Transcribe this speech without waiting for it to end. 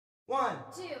1,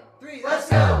 2, 3, let's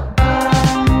go!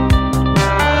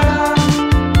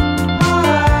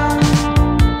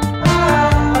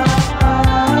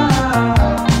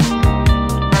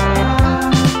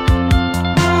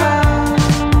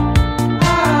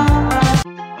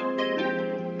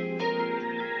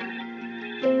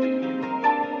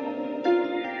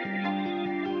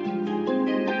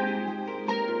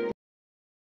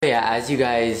 Yeah, as you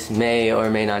guys may or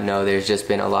may not know, there's just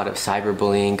been a lot of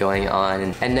cyberbullying going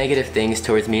on and negative things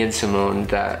towards me and Simone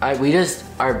that we just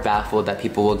are baffled that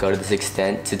people will go to this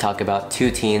extent to talk about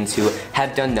two teens who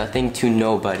have done nothing to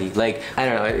nobody. Like, I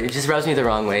don't know, it just rubs me the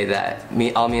wrong way that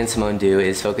all me and Simone do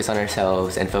is focus on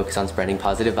ourselves and focus on spreading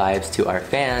positive vibes to our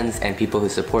fans and people who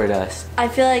support us. I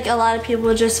feel like a lot of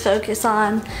people just focus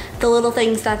on the little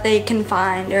things that they can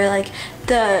find, or like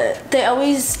they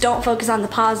always don't focus on the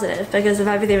positive, because if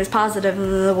everything was positive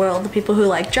in the world, the people who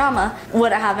like drama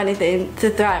wouldn't have anything to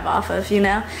thrive off of, you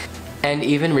know? And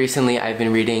even recently I've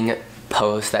been reading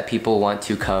posts that people want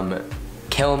to come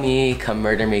kill me, come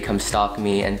murder me, come stalk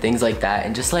me, and things like that.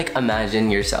 And just like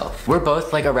imagine yourself. We're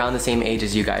both like around the same age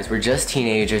as you guys. We're just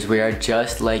teenagers. We are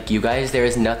just like you guys. There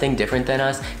is nothing different than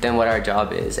us than what our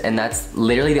job is. And that's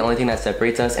literally the only thing that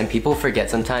separates us. And people forget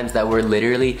sometimes that we're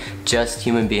literally just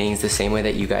human beings the same way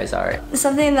that you guys are.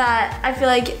 Something that I feel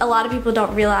like a lot of people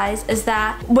don't realize is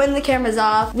that when the camera's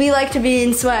off, we like to be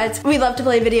in sweats. We love to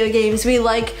play video games. We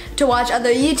like to watch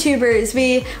other YouTubers.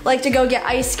 We like to go get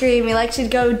ice cream. We like to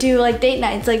go do like date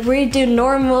nights. Like, we do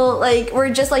normal, like,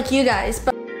 we're just like you guys.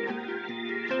 But